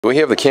We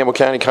have the Campbell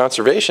County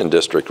Conservation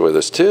District with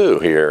us too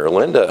here.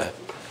 Linda,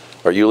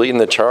 are you leading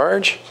the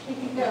charge?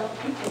 No.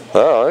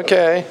 Oh,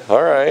 okay.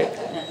 All right.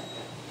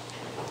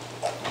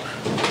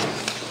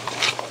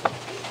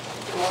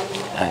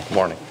 Hi.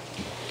 Morning.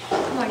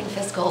 Good morning,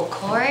 Fiscal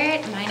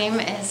Court. My name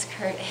is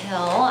Kurt Hill.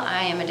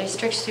 I am a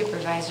district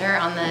supervisor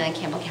on the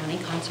Campbell County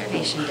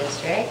Conservation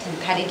District, and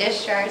Patty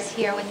Dishjar is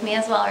here with me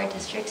as well, our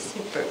district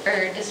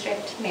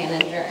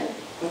manager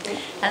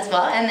as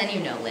well, and then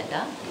you know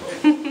Linda.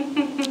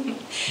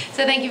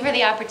 So thank you for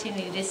the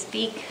opportunity to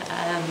speak,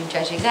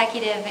 Judge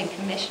Executive and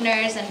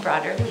commissioners and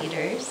broader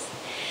leaders.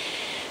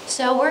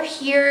 So we're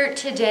here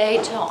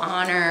today to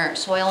honor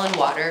Soil and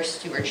Water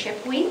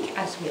Stewardship Week,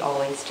 as we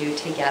always do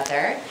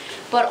together,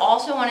 but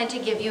also wanted to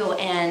give you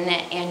an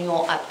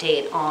annual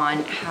update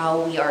on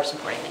how we are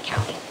supporting the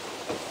county.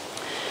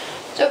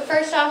 So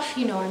first off,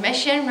 you know our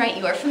mission, right?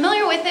 You are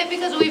familiar with it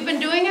because we've been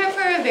doing it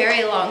for a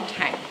very long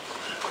time.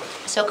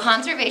 So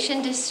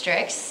conservation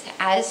districts,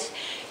 as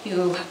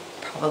you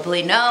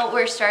probably know,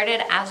 were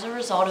started as a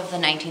result of the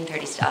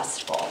 1930s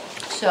Dust Bowl.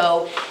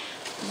 So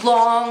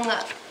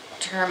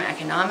long-term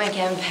economic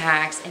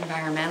impacts,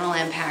 environmental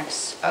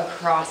impacts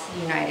across the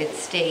United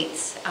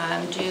States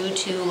due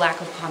to lack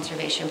of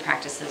conservation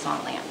practices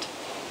on land.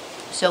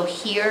 So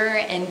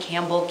here in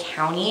Campbell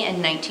County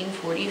in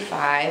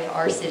 1945,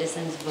 our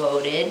citizens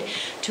voted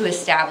to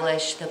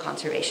establish the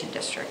conservation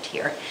district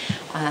here.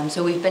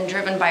 So we've been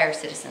driven by our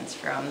citizens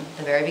from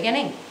the very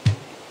beginning.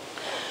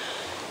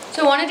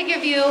 So I wanted to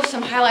give you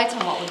some highlights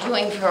on what we're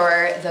doing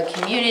for the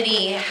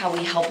community, how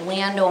we help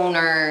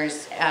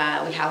landowners,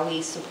 how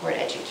we support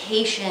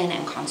education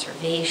and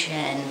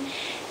conservation.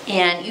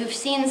 And you've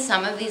seen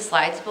some of these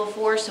slides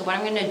before, so what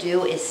I'm going to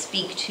do is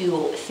speak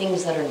to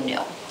things that are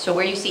new. So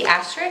where you see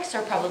asterisks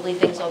are probably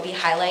things I'll be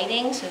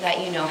highlighting so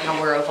that you know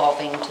how we're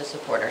evolving to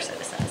support our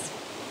citizens.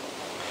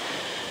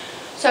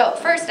 So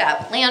first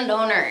up,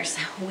 landowners.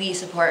 We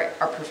support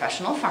our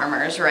professional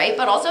farmers, right?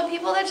 But also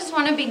people that just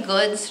want to be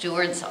good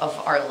stewards of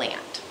our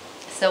land.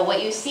 So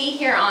what you see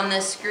here on the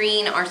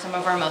screen are some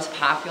of our most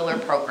popular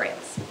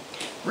programs.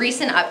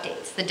 Recent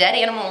updates, the dead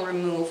animal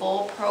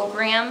removal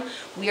program,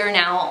 we are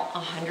now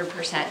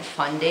 100%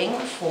 funding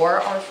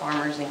for our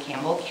farmers in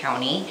Campbell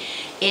County.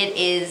 It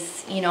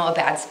is, you know, a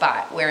bad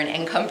spot where an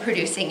income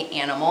producing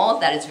animal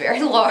that is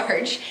very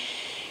large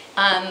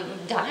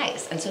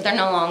dies, and so they're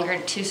no longer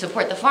to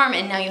support the farm,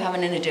 and now you have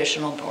an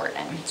additional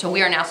burden. So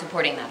we are now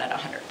supporting that at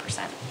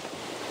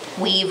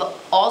 100%. We've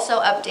also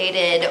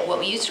updated what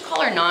we used to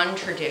call our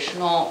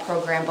non-traditional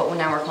program, but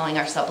now we're calling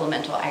our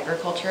supplemental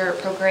agriculture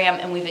program,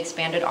 and we've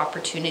expanded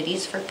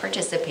opportunities for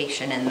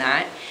participation in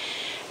that.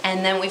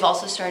 And then we've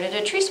also started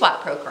a tree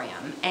swap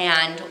program.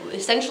 And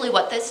essentially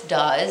what this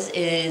does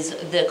is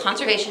the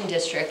Conservation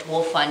District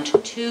will fund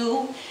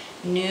 2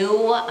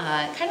 new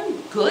kind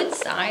of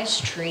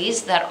good-sized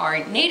trees that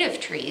are native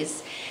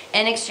trees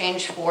in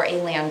exchange for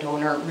a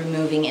landowner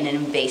removing an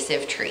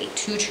invasive tree.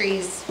 2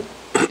 trees,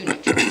 2 new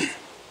trees.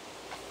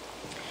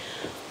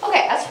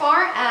 Okay, as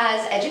far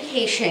as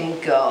education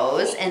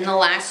goes, in the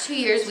last 2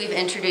 years we've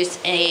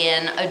introduced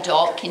an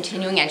adult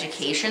continuing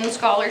education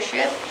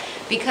scholarship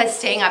because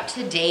staying up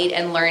to date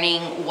and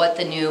learning what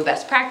the new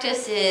best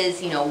practice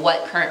is, you know,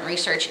 what current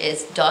research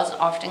is, does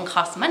often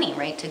cost money,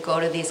 right, to go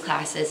to these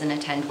classes and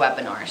attend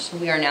webinars. So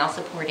we are now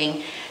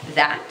supporting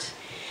that.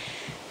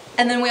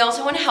 And then we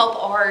also want to help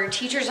our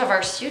teachers of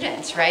our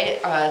students, right,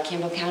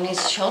 Campbell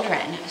County's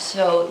children.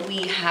 So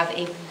we have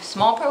a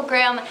small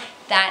program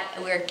that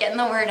we're getting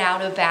the word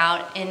out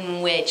about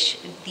in which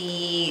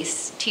the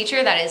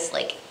teacher that is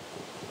like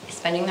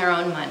spending their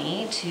own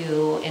money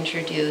to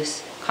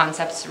introduce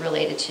concepts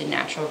related to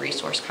natural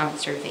resource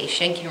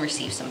conservation can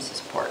receive some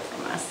support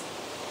from us.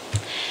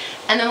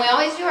 And then we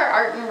always do our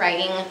art and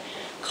writing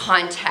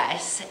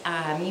contests.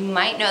 You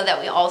might know that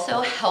we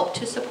also help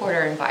to support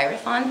our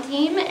Envirothon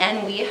team,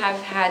 and we have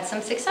had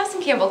some success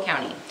in Campbell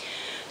County.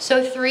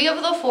 So 3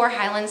 of the 4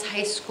 Highlands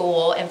High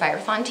School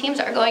Envirothon teams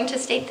are going to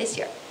state this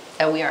year.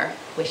 So we are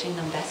wishing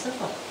them best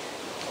of luck.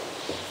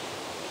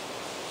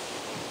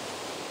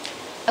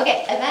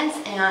 Okay, events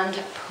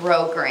and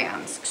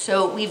programs.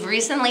 So we've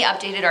recently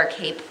updated our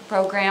CAPE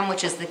program,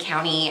 which is the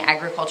County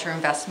Agriculture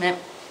Investment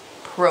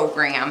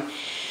Program,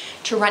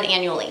 to run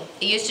annually.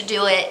 They used to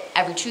do it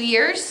every 2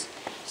 years.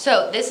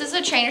 So this is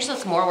a change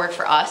that's more work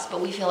for us,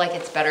 but we feel like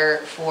it's better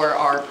for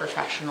our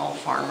professional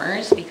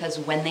farmers because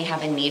when they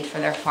have a need for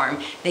their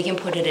farm, they can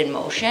put it in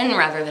motion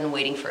rather than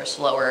waiting for a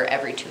slower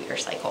every 2-year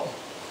cycle.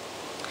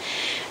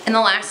 In the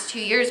last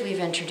 2 years, we've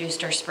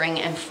introduced our spring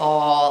and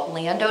fall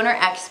landowner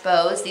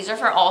expos. These are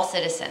for all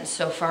citizens,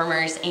 so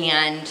farmers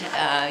and,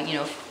 you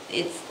know,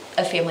 it's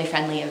a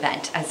family-friendly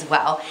event as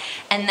well.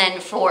 And then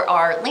for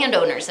our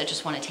landowners that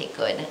just want to take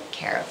good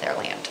care of their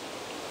land.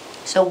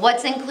 So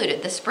what's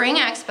included? The spring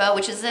expo,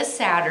 which is this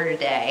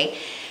Saturday.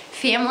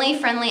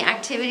 Family-friendly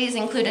activities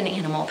include an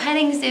animal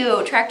petting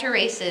zoo, tractor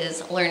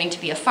races, learning to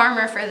be a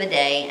farmer for the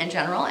day, and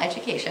general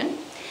education.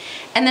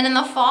 And then in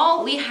the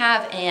fall, we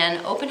have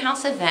an open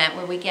house event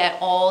where we get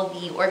all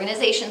the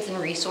organizations and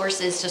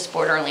resources to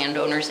support our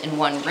landowners in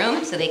one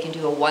room so they can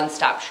do a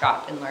one-stop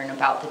shop and learn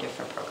about the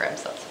different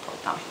programs that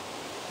support them.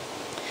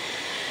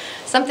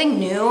 Something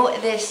new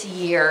this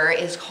year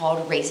is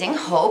called Raising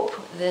Hope.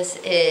 This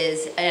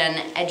is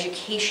an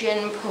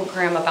education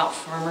program about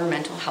farmer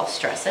mental health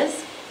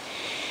stresses.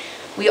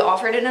 We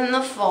offered it in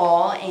the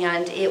fall,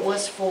 and it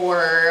was for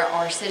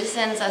our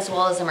citizens as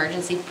well as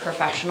emergency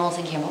professionals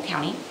in Campbell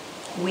County.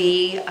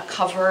 We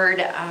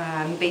covered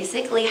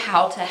basically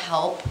how to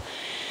help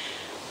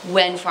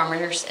when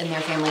farmers and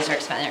their families are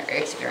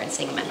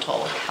experiencing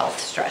mental health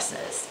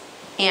stresses.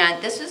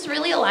 And this is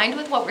really aligned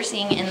with what we're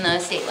seeing in the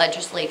state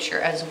legislature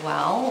as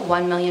well.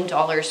 $1 million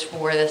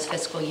for this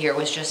fiscal year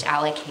was just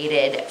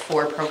allocated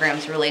for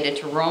programs related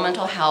to rural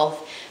mental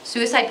health,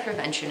 suicide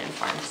prevention, and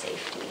farm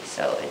safety.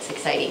 So it's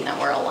exciting that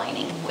we're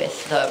aligning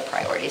with the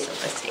priorities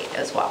of the state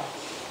as well.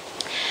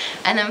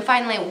 And then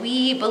finally,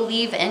 we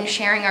believe in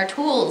sharing our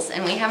tools,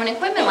 and we have an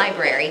equipment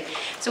library.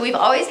 So we've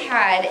always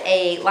had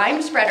a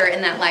lime spreader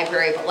in that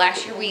library, but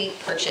last year we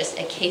purchased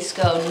a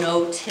Casco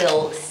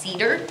no-till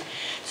seeder.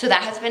 So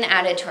that has been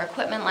added to our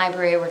equipment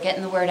library. We're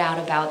getting the word out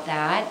about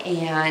that.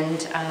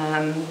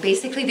 And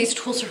basically these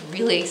tools are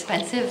really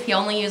expensive. You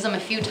only use them a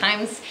few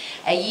times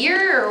a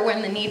year or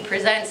when the need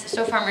presents.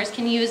 So farmers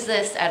can use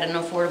this at an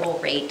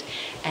affordable rate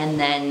and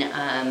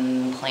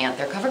then plant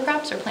their cover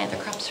crops or plant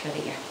their crops for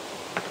the year.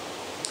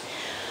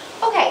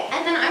 Okay,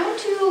 and then I want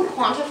to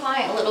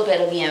quantify a little bit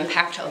of the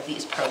impact of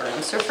these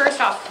programs. So first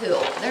off, who?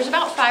 There's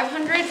about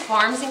 500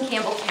 farms in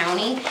Campbell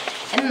County,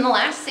 and in the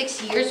last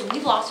 6 years,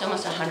 we've lost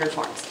almost 100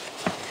 farms.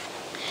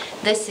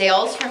 The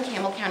sales from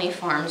Campbell County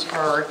farms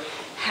are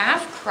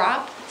half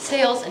crop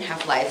sales and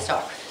half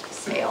livestock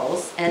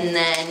sales. And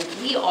then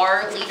we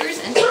are leaders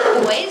in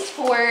certain ways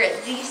for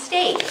the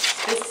state,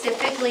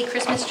 specifically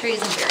Christmas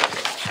trees and berry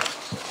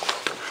production.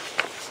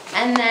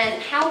 And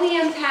then how we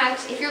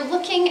impact, if you're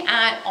looking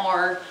at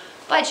our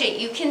budget,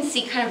 you can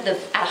see kind of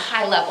at a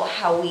high level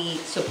how we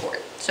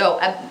support. So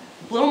a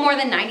little more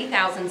than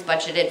 $90,000 is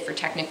budgeted for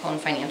technical and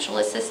financial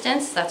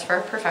assistance. That's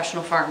for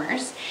professional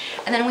farmers.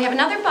 And then we have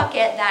another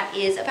bucket that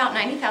is about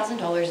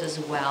 $90,000 as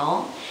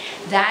well.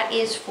 That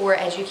is for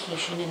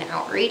education and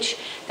outreach.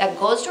 That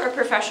goes to our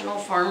professional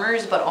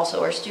farmers, but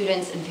also our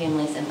students and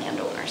families and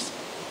landowners.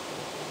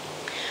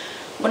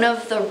 One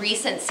of the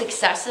recent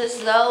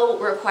successes, though,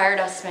 required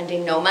us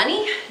spending no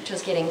money,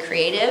 just getting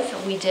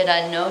creative. We did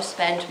a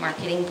no-spend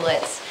marketing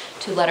blitz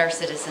to let our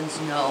citizens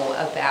know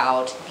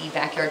about the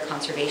backyard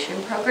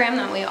conservation program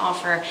that we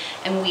offer,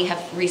 and we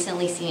have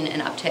recently seen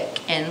an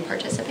uptick in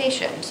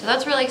participation. So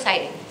that's really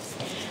exciting.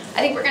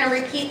 I think we're going to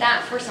repeat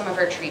that for some of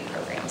our tree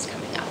programs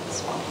coming up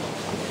as well.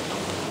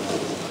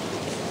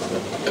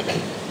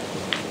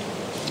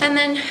 And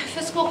then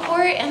fiscal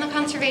court and the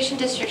conservation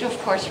district, of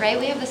course, right?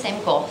 We have the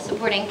same goal,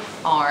 supporting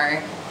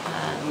our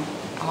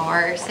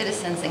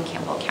citizens in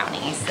Campbell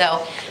County.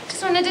 So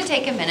just wanted to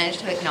take a minute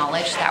to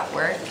acknowledge that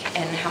work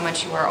and how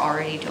much you are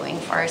already doing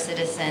for our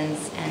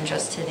citizens, and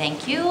just to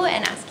thank you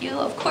and ask you,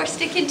 of course,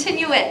 to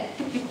continue it.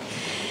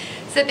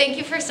 So thank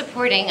you for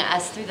supporting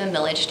us through the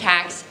millage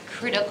tax.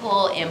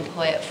 Critical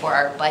input for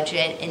our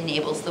budget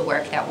enables the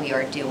work that we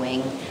are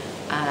doing.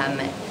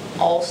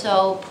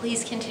 Also,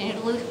 please continue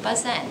to loop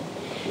us in.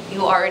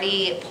 You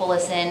already pull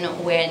us in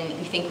when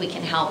you think we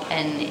can help,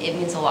 and it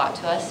means a lot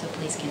to us, so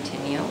please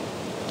continue.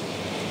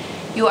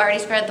 You already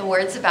spread the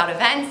words about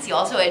events. You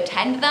also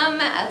attend them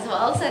as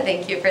well, so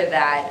thank you for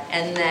that.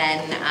 And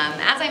then,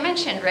 as I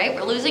mentioned, right,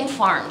 we're losing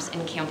farms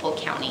in Campbell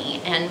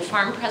County, and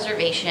farm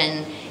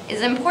preservation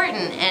is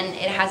important, and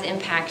it has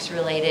impacts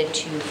related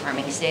to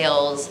farming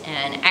sales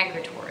and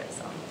agritourism.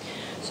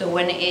 So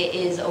when it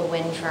is a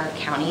win for our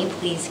county,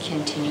 please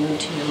continue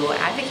to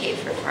advocate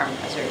for farm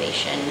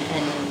preservation.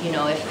 And, you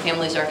know, if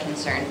families are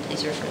concerned,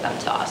 please refer them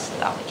to us so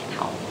that we can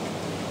help.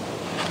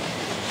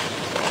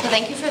 So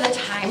thank you for the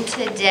time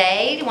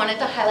today. I wanted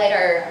to highlight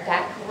our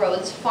Back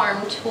Roads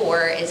Farm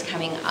Tour is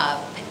coming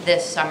up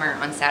this summer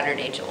on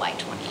Saturday, July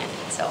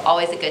 20th. So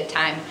always a good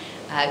time,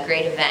 a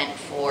great event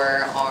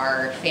for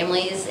our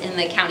families in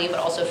the county, but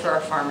also for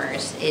our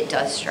farmers. It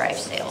does drive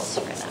sales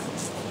for them.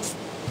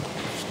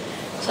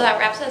 So that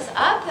wraps us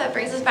up. That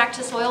brings us back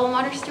to Soil and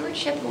Water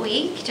Stewardship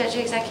Week. Judge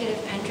Executive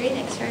Pendry,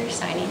 thanks for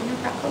signing the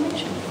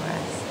proclamation for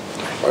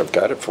us. I've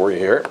got it for you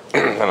here,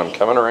 and I'm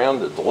coming around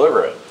to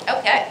deliver it.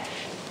 Okay.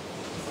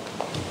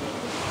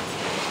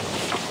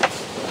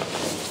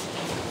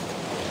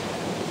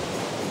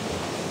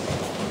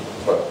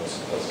 Well, let's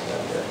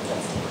come here.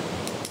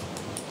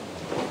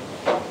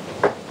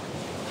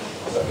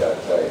 So I've got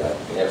to tell you, I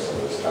have some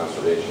of this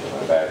conservation in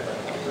my background.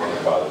 My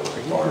grandfather was a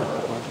farmer.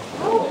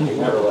 And he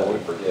never let me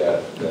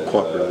forget that,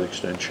 Cooperative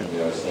extension, you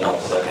know, his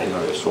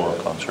ancestors, soil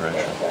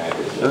conservation.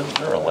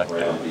 they're elected.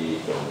 Ground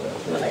beef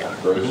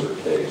and grocery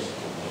case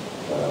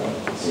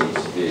seems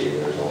to be.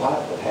 There's a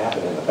lot that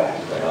happened in the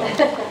background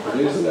to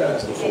produce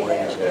that.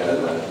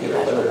 And, you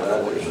know,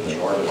 there's an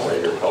enormous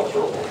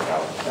agricultural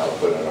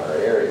output in our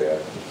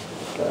area.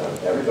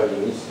 Everybody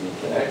needs to be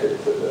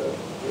connected to the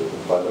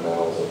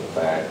fundamentals of the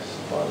facts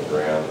on the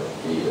ground that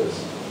feed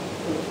us.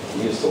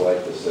 He used to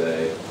like to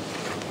say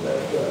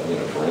that, you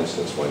know, for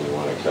instance, when you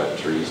want to cut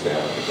trees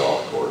down at the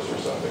golf course or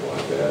something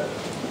like that,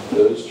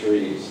 those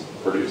trees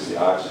produce the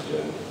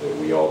oxygen that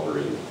we all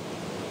breathe.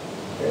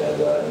 And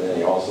then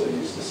he also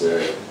used to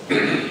say,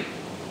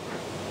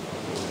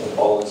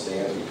 all that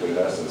stands between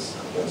us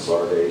and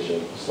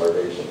starvation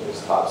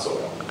is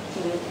topsoil.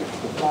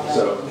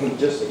 So,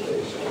 just in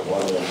case you're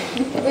wondering.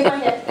 We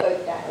don't have to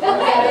quote that.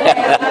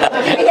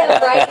 We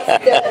have rights to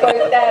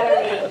quote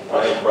that. I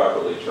am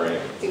properly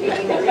trained. Do we need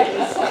to read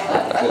this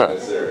down? In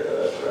this area,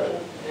 that's right.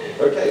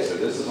 Okay, so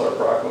this is our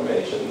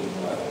proclamation.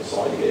 I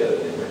saw you get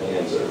it in your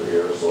hands over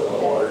here, Soil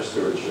and Water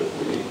Stewardship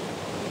Week.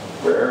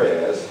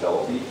 Whereas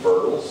healthy,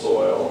 fertile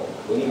soil and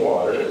clean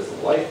water is the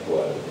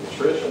lifeblood of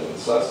nutrition and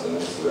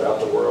sustenance throughout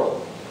the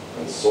world,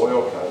 and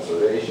soil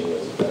conservation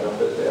is a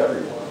benefit to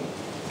everyone.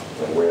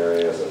 And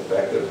whereas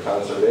effective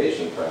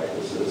conservation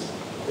practices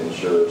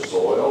ensure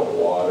soil,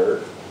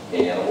 water,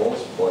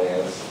 animals,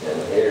 plants, and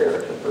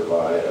air can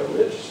provide a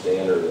rich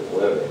standard of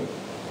living,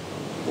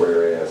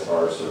 whereas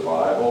our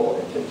survival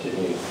and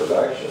continued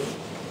production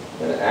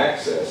and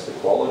access to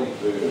quality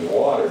food and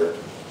water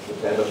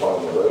depend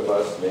upon the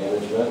robust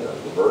management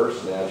of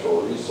diverse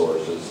natural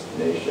resources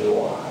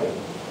nationwide,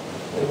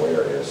 and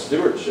whereas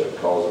stewardship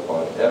calls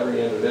upon every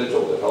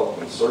individual to help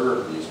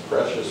conserve these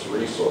precious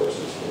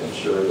resources and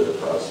ensure their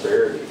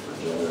prosperity for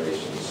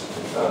generations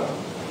to come.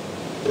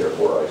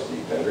 Therefore, I,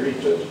 Steve Pendry,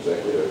 Judge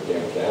Executive of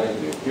Campbell County,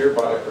 do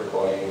hereby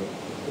proclaim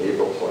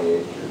April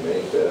 28th through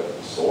May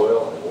 5th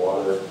Soil and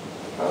Water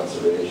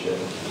Conservation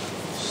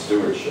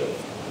Stewardship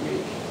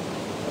Week.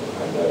 And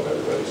I know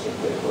everybody's going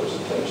to pay close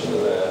attention to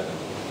that.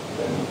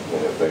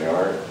 And if they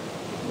aren't,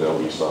 they'll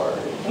be sorry.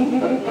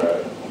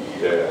 Right.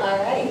 Yeah. All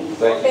right.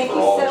 Thank you for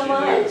all so that you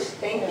much. do.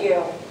 Thank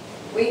you.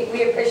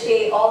 We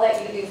appreciate all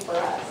that you do for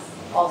us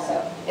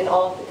also, and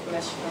all of the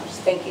commissioners.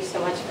 Thank you so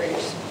much for your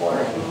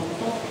support.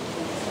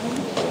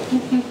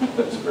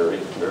 That's a very,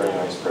 very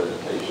nice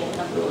presentation.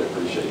 Really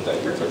appreciate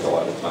that. You took a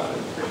lot of time.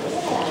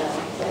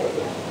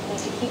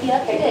 To keep you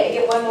up to date.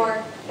 Get one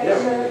more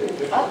picture.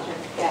 Yeah. Oh,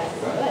 yes.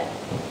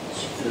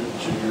 Good.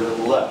 To your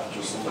left,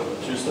 just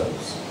 2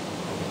 steps.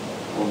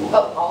 One more. Oh,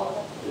 all of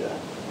them? Yeah.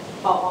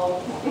 Oh, all of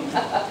them.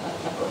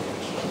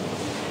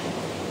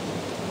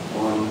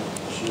 1,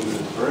 2,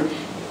 3.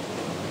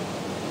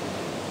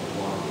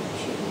 1,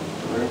 2,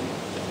 3.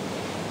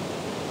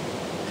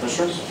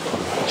 Commissioners?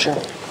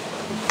 Sure.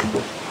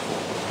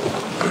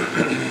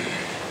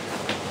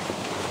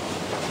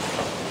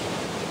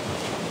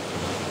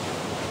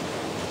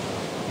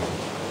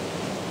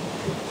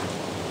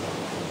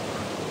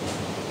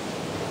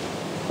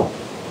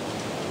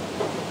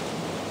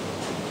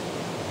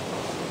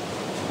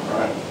 All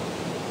right.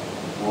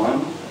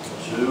 1,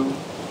 2,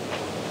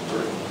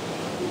 3.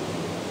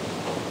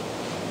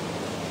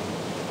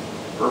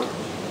 Perfect.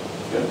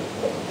 Good.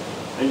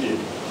 Thank you.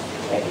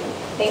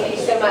 Thank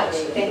you so much.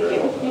 Thank you.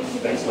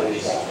 Thanks,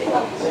 ladies. Thank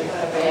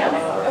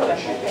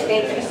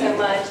you so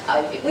much.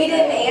 We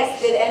didn't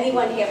ask, did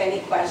anyone have any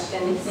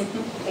questions?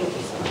 Thank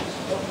you so much.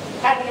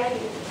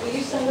 Will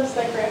you send us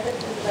that graphic?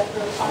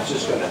 I was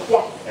just going to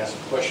Yes, ask a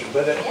question,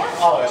 but Yeah,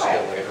 I'll ask all it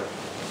right. later.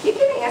 you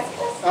can ask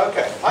us.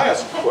 Okay, I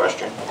ask a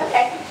question.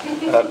 Okay.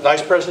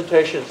 Nice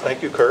presentation.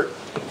 Thank you, Kurt.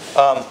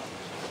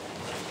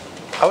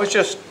 I was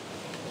just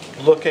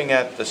looking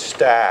at the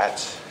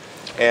stats,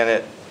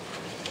 and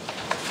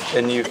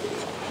you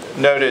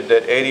noted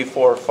that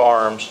 84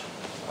 farms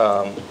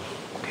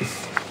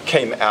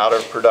came out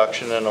of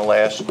production in the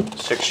last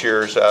 6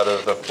 years out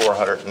of the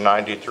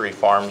 493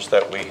 farms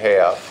that we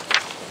have.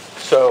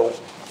 So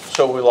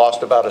we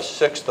lost about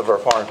 1/6 of our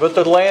farms, but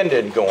the land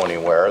didn't go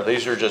anywhere.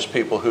 These are just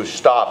people who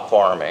stopped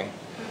farming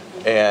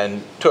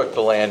and took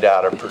the land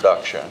out of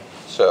production.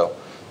 So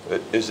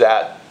is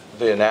that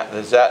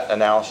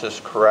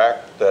analysis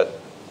correct, that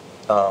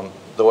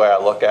the way I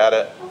look at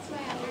it? That's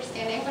my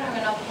understanding, but I'm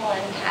going to pull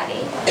in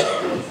Patty.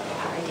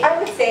 I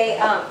would say,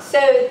 so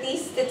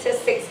these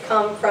statistics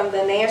come from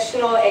the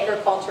National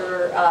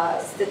Agriculture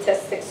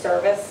Statistics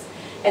Service,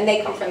 and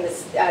they come from the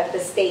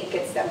state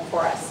gets them for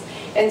us.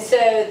 And so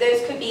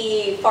those could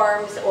be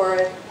farms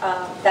or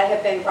that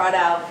have been brought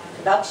out of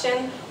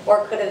production,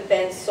 or could have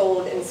been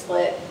sold and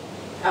split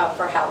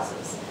for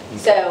houses.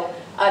 So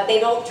they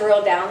don't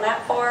drill down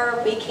that far.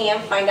 We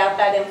can find out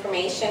that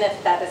information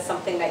if that is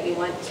something that you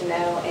want to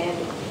know, and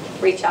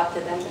reach out to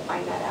them to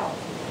find that out.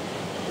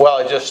 Well,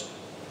 it just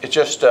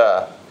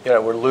you know,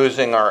 we're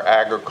losing our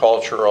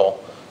agricultural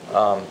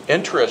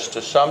interest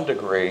to some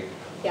degree.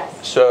 Yes.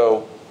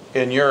 So,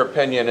 in your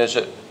opinion,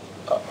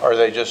 are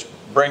they just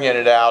bringing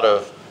it out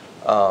of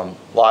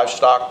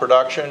livestock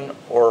production,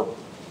 or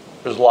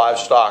is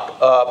livestock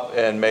up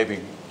and maybe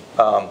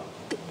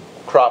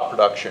crop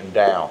production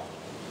down?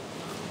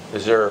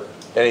 Is there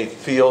any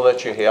feel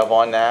that you have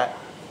on that?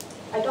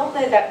 I don't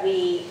know that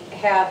we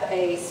have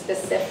a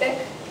specific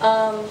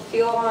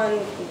feel on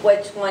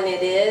which one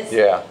it is.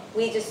 Yeah.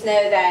 We just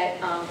know that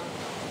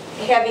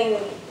having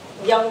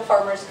young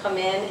farmers come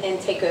in and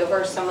take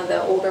over some of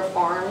the older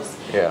farms,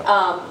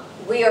 Yeah.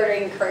 we are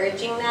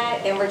encouraging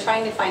that, and we're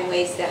trying to find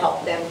ways to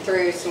help them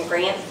through some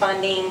grant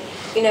funding.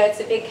 You know, it's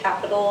a big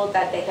capital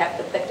that they have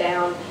to put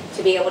down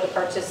to be able to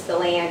purchase the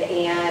land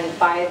and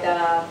buy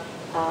the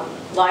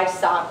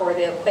livestock or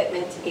the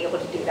equipment to be able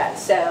to do that.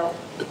 So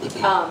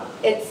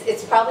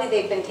it's probably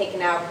they've been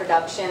taken out of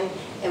production,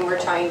 and we're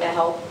trying to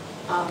help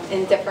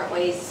in different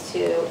ways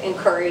to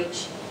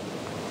encourage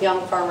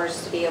young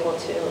farmers to be able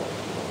to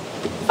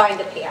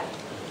find a path.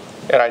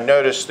 And I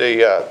noticed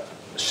the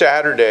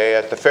Saturday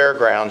at the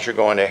fairgrounds, you're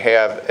going to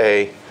have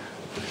a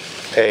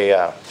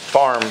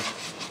farm,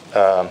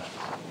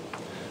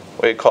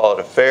 what do you call it,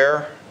 a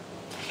fair?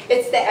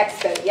 It's the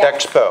expo,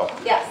 yes.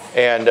 Expo. Yes.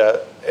 And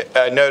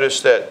I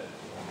noticed that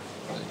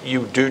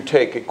you do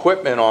take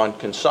equipment on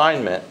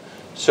consignment,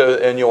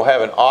 and you'll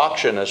have an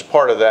auction as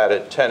part of that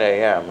at 10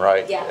 a.m.,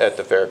 right? Yes. At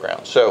the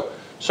fairgrounds. So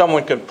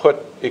someone can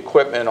put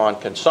equipment on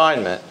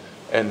consignment,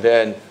 and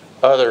then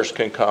others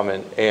can come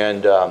in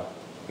and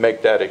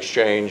make that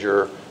exchange,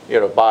 or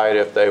buy it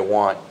if they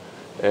want.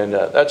 And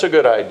that's a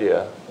good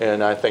idea,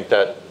 and I think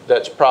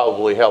that's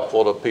probably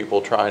helpful to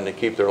people trying to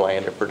keep their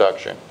land in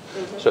production.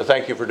 Mm-hmm. So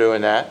thank you for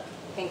doing that.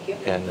 Thank you.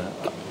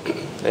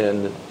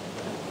 And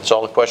that's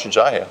all the questions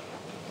I have.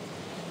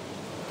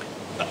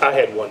 I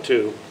had one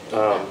too,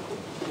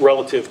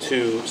 relative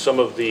to some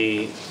of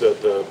the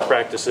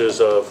practices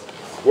of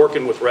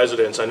working with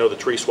residents. I know the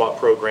tree swap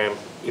program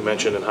you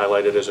mentioned and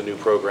highlighted as a new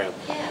program.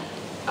 Yeah.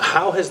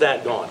 How has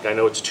that gone? I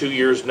know it's 2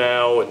 years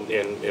now,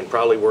 and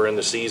probably we're in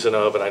the season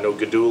of, and I know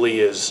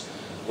Gaduli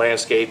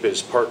Landscape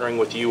is partnering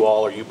with you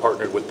all, or you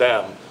partnered with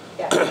them,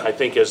 Yeah. I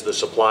think as the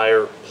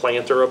supplier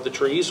planter of the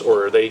trees,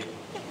 or are they?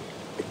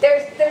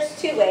 There's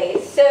two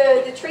ways.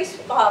 So the tree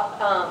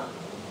swap,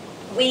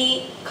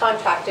 we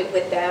contracted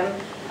with them.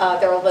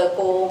 They're a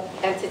local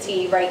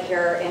entity right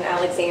here in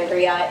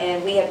Alexandria,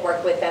 and we had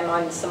worked with them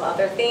on some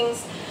other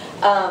things.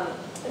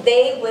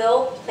 They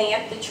will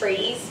plant the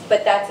trees,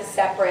 but that's a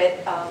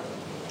separate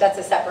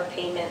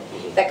payment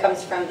that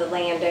comes from the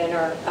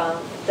landowner,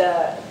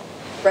 the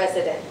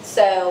resident.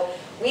 So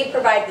we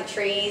provide the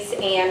trees,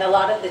 and a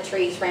lot of the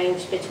trees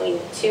range between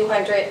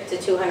 200 to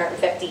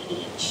 250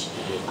 each.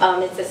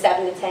 It's a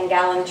 7 to 10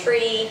 gallon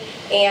tree,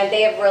 and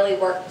they have really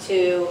worked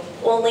to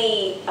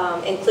only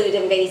include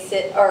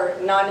invasive or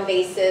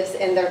non-invasives,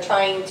 and they're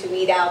trying to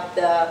weed out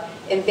the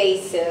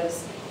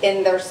invasives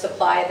in their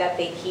supply that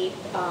they keep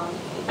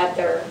at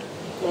their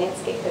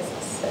landscape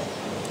business.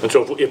 And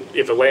so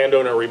if a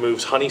landowner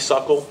removes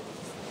honeysuckle,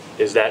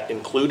 is that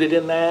included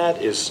in that?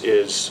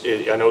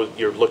 I know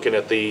you're looking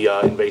at the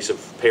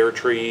invasive pear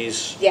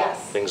trees. Yes.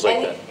 Things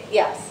like that.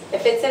 Yes.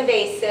 If it's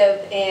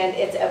invasive and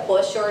it's a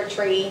bush or a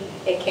tree,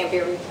 it can be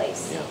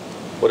replaced. Yeah.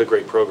 What a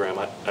great program.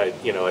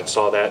 I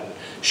saw that and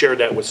shared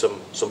that with some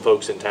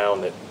folks in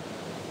town that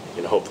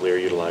hopefully are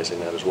utilizing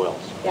that as well.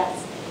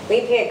 Yes.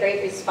 We've had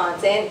great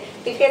response, and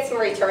we've had some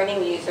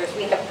returning users.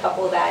 We have a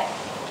couple that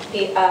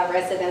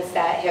residents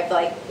that have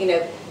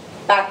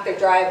back their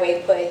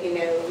driveway, put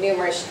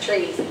numerous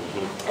trees,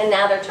 and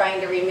now they're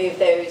trying to remove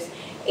those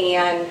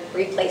and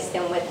replace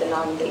them with the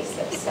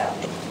non-invasive. So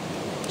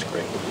that's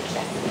great.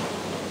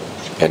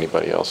 Yes.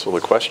 Anybody else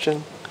with a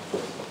question?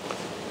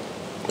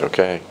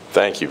 Okay,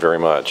 thank you very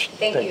much.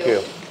 Thank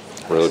you.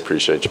 Really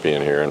appreciate you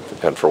being here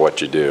and for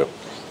what you do.